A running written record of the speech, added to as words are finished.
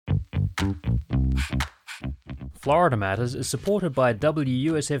Florida Matters is supported by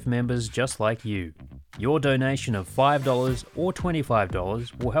WUSF members just like you. Your donation of $5 or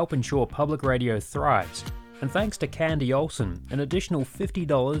 $25 will help ensure public radio thrives. And thanks to Candy Olson, an additional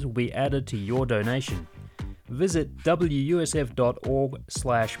 $50 will be added to your donation. Visit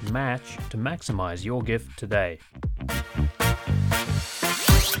wusf.org/match to maximize your gift today.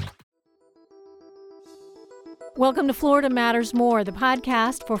 Welcome to Florida Matters More, the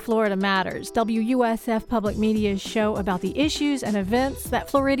podcast for Florida Matters, WUSF Public Media's show about the issues and events that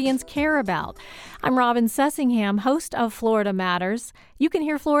Floridians care about. I'm Robin Sessingham, host of Florida Matters. You can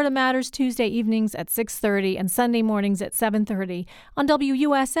hear Florida Matters Tuesday evenings at 6:30 and Sunday mornings at 7:30 on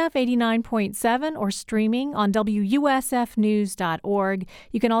WUSF 89.7 or streaming on WUSFnews.org.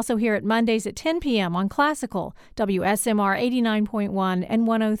 You can also hear it Mondays at 10 p.m. on Classical, WSMR 89.1 and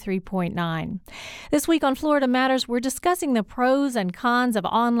 103.9. This week on Florida Matters, we're discussing the pros and cons of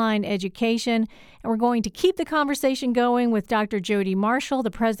online education, and we're going to keep the conversation going with Dr. Jody Marshall, the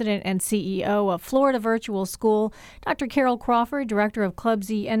president and CEO of Florida Virtual School, Dr. Carol Crawford, director of Club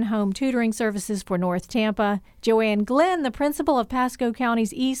Z in-home tutoring services for North Tampa, Joanne Glenn, the principal of Pasco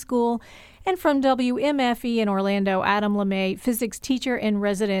County's eSchool, and from WMFE in Orlando, Adam LeMay, physics teacher in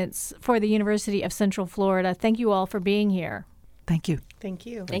residence for the University of Central Florida. Thank you all for being here. Thank you. Thank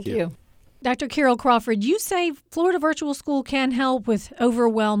you. Thank you. Dr. Carol Crawford, you say Florida Virtual School can help with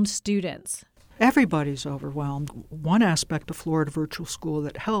overwhelmed students. Everybody's overwhelmed. One aspect of Florida Virtual School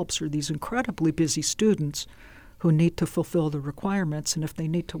that helps are these incredibly busy students who need to fulfill the requirements, and if they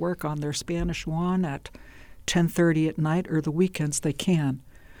need to work on their Spanish 1 at 10:30 at night or the weekends, they can,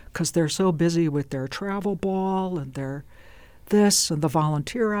 because they're so busy with their travel ball and their this and the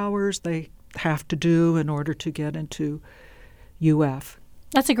volunteer hours they have to do in order to get into UF.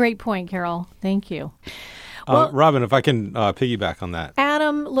 That's a great point, Carol. Thank you. Well, Robin, if I can piggyback on that.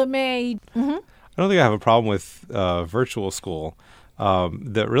 Adam LeMay. Mm-hmm. I don't think I have a problem with virtual school.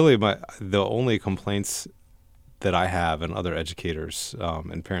 That really the only complaints that I have and other educators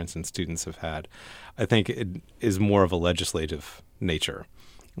and parents and students have had, I think it is more of a legislative nature,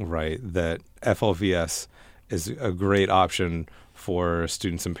 right? That FLVS is a great option for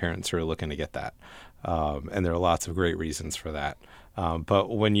students and parents who are looking to get that. And there are lots of great reasons for that.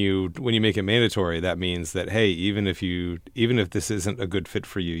 But when you make it mandatory, that means that, hey, even if this isn't a good fit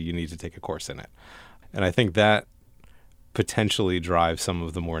for you, you need to take a course in it. And I think that potentially drives some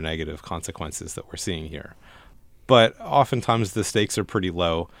of the more negative consequences that we're seeing here. But oftentimes the stakes are pretty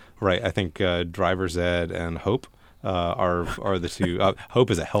low, right? I think driver's ed and HOPE are the two.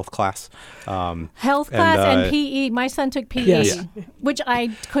 HOPE is a health class. Health class and PE. My son took PE, yes. Which I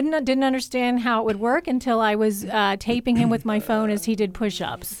didn't understand how it would work until I was taping him with my phone as he did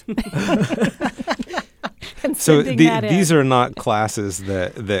push-ups. So these are not classes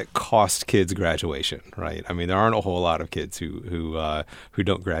that cost kids graduation, right? I mean, there aren't a whole lot of kids who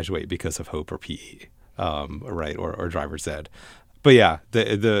don't graduate because of HOPE or PE, right, or driver's ed. But yeah,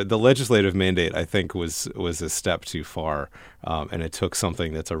 the legislative mandate, I think, was a step too far, and it took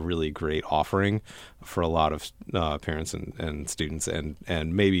something that's a really great offering for a lot of parents and students,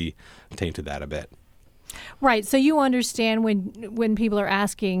 and maybe tainted that a bit. Right. So you understand when people are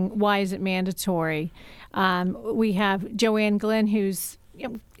asking why is it mandatory? We have Joanne Glenn, who's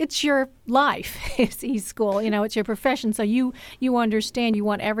it's your life. It's eSchool. It's your profession. So you understand. You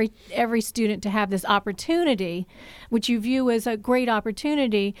want every student to have this opportunity, which you view as a great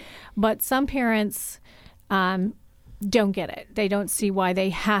opportunity. But some parents don't get it. They don't see why they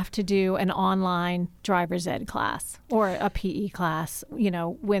have to do an online driver's ed class or a PE class.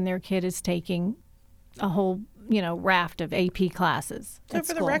 When their kid is taking a whole raft of AP classes. So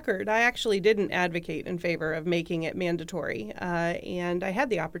for the record, I actually didn't advocate in favor of making it mandatory, and I had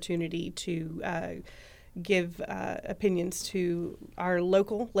the opportunity to give opinions to our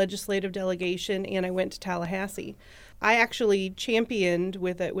local legislative delegation, and I went to Tallahassee. I actually championed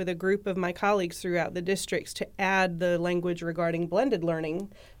with a group of my colleagues throughout the districts to add the language regarding blended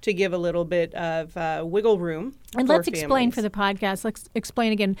learning to give a little bit of wiggle room. And let's explain for the podcast. Let's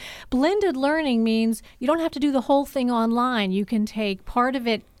explain again. Blended learning means you don't have to do the whole thing online. You can take part of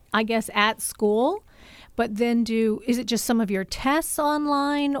it, I guess, at school, but then is it just some of your tests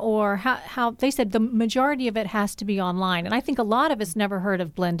online, or how they said the majority of it has to be online. And I think a lot of us never heard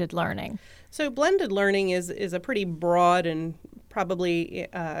of blended learning. So blended learning is a pretty broad and probably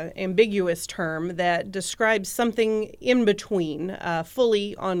ambiguous term that describes something in between a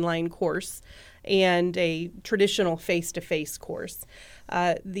fully online course and a traditional face-to-face course.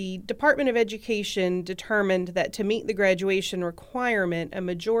 The Department of Education determined that to meet the graduation requirement, a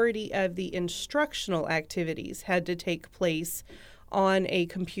majority of the instructional activities had to take place on a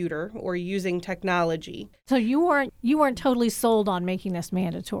computer or using technology. So you weren't totally sold on making this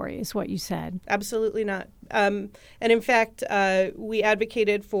mandatory, is what you said. Absolutely not. And in fact, we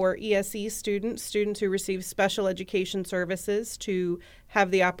advocated for ESE students who receive special education services, to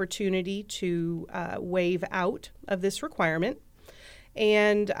have the opportunity to waive out of this requirement.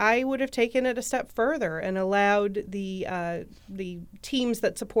 And I would have taken it a step further and allowed the teams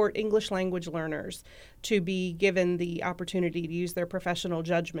that support English language learners to be given the opportunity to use their professional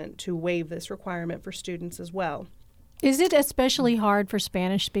judgment to waive this requirement for students as well. Is it especially hard for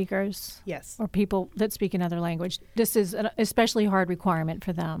Spanish speakers? Yes. Or people that speak another language? This is an especially hard requirement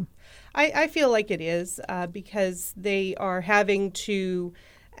for them. I feel like it is because they are having to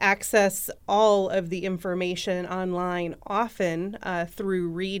access all of the information online, often through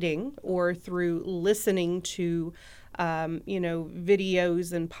reading or through listening to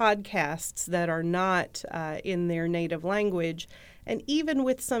videos and podcasts that are not in their native language. And even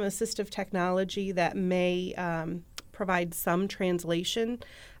with some assistive technology that may provide some translation,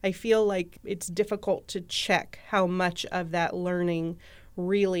 I feel like it's difficult to check how much of that learning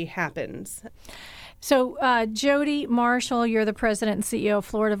really happens. So, Jody Marshall, you're the president and CEO of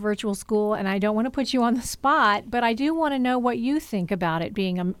Florida Virtual School, and I don't want to put you on the spot, but I do want to know what you think about it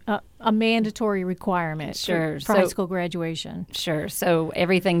being a mandatory requirement for high school graduation. Sure. So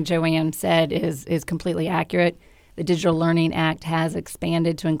everything Joanne said is completely accurate. The Digital Learning Act has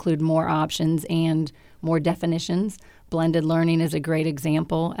expanded to include more options and more definitions. Blended learning is a great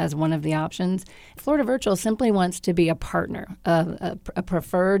example as one of the options. Florida Virtual simply wants to be a partner, a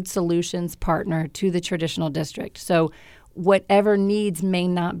preferred solutions partner to the traditional district. So whatever needs may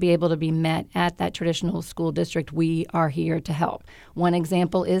not be able to be met at that traditional school district, we are here to help. One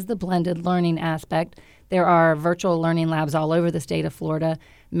example is the blended learning aspect. There are virtual learning labs all over the state of Florida.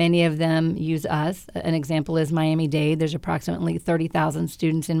 Many of them use us. An example is Miami-Dade. There's approximately 30,000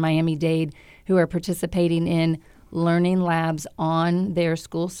 students in Miami-Dade who are participating in learning labs on their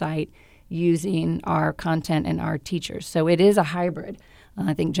school site using our content and our teachers. So it is a hybrid.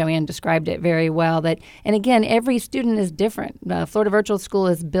 I think Joanne described it very well. And again, every student is different. Florida Virtual School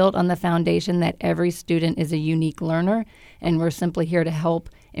is built on the foundation that every student is a unique learner, and we're simply here to help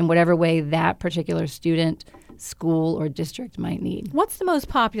in whatever way that particular student, school, or district might need. What's the most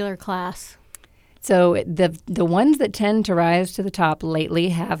popular class? So the ones that tend to rise to the top lately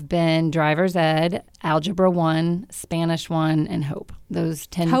have been Driver's Ed, Algebra 1, Spanish 1, and Hope. Those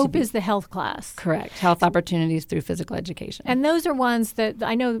tend to be... Hope is the health class. Correct. Health opportunities through physical education. And those are ones that,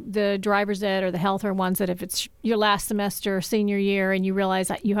 I know the Driver's Ed or the health are ones that if it's your last semester, senior year, and you realize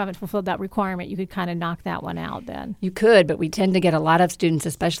that you haven't fulfilled that requirement, you could kind of knock that one out then. You could, but we tend to get a lot of students,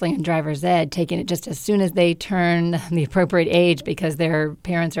 especially in Driver's Ed, taking it just as soon as they turn the appropriate age because their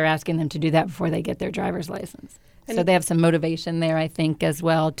parents are asking them to do that before they get their driver's license. And so they have some motivation there, I think, as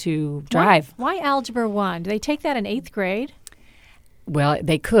well to drive. Why Algebra 1? Do they take that in 8th grade? Well,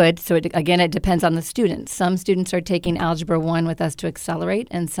 they could. So, it depends on the student. Some students are taking Algebra 1 with us to accelerate,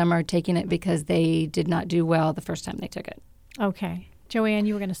 and some are taking it because they did not do well the first time they took it. Okay. Joanne,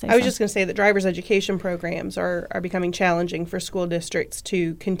 you were going to say something. I was just going to say that driver's education programs are becoming challenging for school districts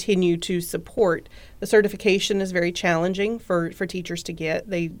to continue to support. The certification is very challenging for teachers to get.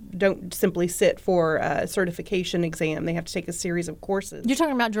 They don't simply sit for a certification exam. They have to take a series of courses. You're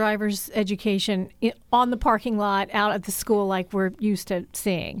talking about driver's education on the parking lot out at the school like we're used to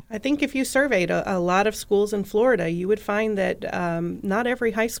seeing. I think if you surveyed a lot of schools in Florida, you would find that not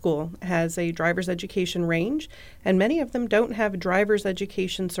every high school has a driver's education range, and many of them don't have driver's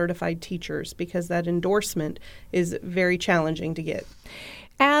education certified teachers because that endorsement is very challenging to get.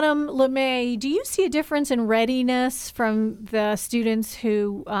 Adam LeMay, do you see a difference in readiness from the students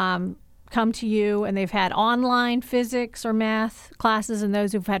who come to you and they've had online physics or math classes and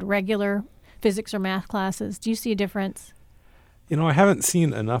those who've had regular physics or math classes? Do you see a difference? I haven't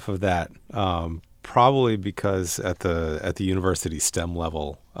seen enough of that, probably because at the university STEM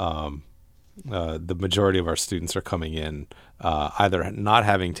level, the majority of our students are coming in either not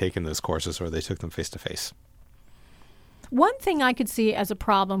having taken those courses or they took them face-to-face. One thing I could see as a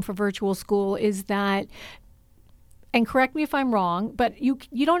problem for virtual school is that, and correct me if I'm wrong, but you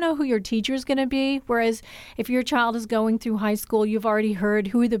don't know who your teacher is going to be, whereas if your child is going through high school, you've already heard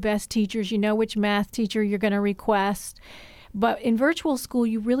who are the best teachers, you know which math teacher you're going to request. But in virtual school,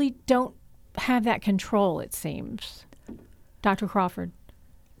 you really don't have that control, it seems. Dr. Crawford.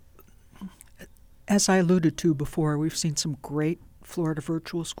 As I alluded to before, we've seen some great Florida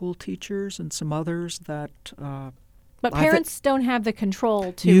virtual school teachers and some others that... But parents don't have the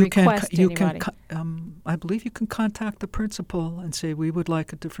control to request anybody. I believe you can contact the principal and say, we would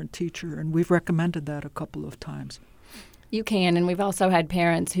like a different teacher, and we've recommended that a couple of times. You can, and we've also had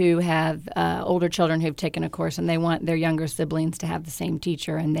parents who have older children who've taken a course and they want their younger siblings to have the same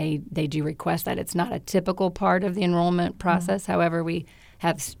teacher, and they do request that. It's not a typical part of the enrollment process. However, we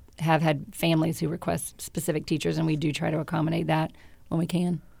have had families who request specific teachers, and we do try to accommodate that when we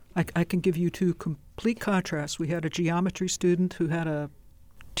can. I can give you two complete contrasts. We had a geometry student who had a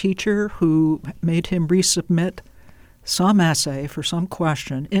teacher who made him resubmit some essay for some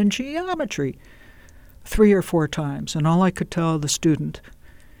question in geometry 3 or 4 times, and all I could tell the student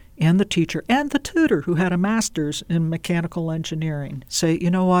and the teacher and the tutor, who had a master's in mechanical engineering, say,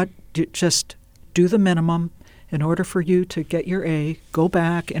 you know what, just do the minimum. In order for you to get your A, go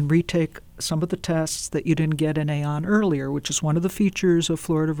back and retake some of the tests that you didn't get an A on earlier, which is one of the features of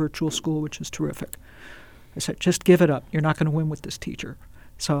Florida Virtual School, which is terrific. I said, just give it up. You're not going to win with this teacher.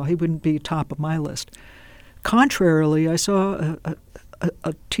 So he wouldn't be top of my list. Contrarily, I saw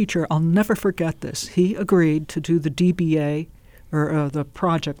a teacher, I'll never forget this. He agreed to do the DBA, or the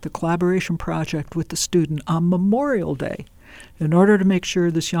project, the collaboration project with the student on Memorial Day in order to make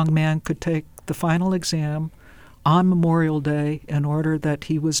sure this young man could take the final exam on Memorial Day in order that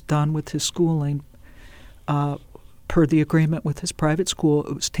he was done with his schooling per the agreement with his private school.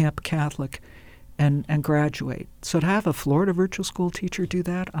 It was Tampa Catholic. And graduate. So to have a Florida Virtual School teacher do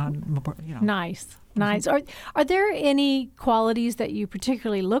that on, Nice. Are there any qualities that you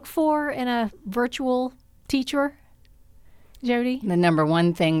particularly look for in a virtual teacher, Jody? The number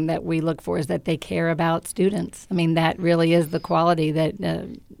one thing that we look for is that they care about students. I mean, that really is the quality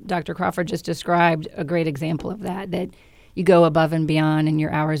that Dr. Crawford just described, a great example of that you go above and beyond and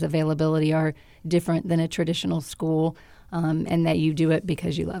your hours availability are different than a traditional school. And that you do it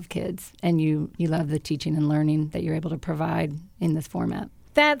because you love kids and you love the teaching and learning that you're able to provide in this format.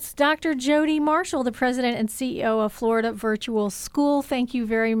 That's Dr. Jody Marshall, the president and CEO of Florida Virtual School. Thank you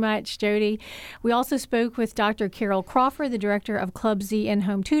very much, Jody. We also spoke with Dr. Carol Crawford, the director of Club Z and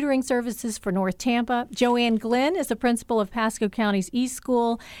Home Tutoring Services for North Tampa. Joanne Glenn is the principal of Pasco County's East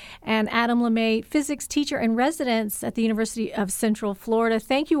School. And Adam LeMay, physics teacher in residence at the University of Central Florida.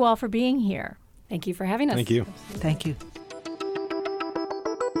 Thank you all for being here. Thank you for having us. Thank you. Thank you.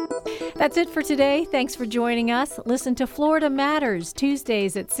 That's it for today. Thanks for joining us. Listen to Florida Matters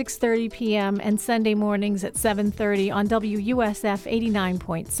Tuesdays at 6:30 p.m. and Sunday mornings at 7:30 on WUSF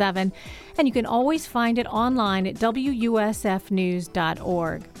 89.7. And you can always find it online at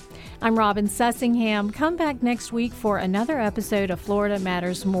WUSFnews.org. I'm Robin Sussingham. Come back next week for another episode of Florida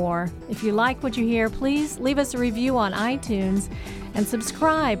Matters More. If you like what you hear, please leave us a review on iTunes and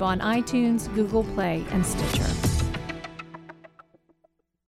subscribe on iTunes, Google Play, and Stitcher.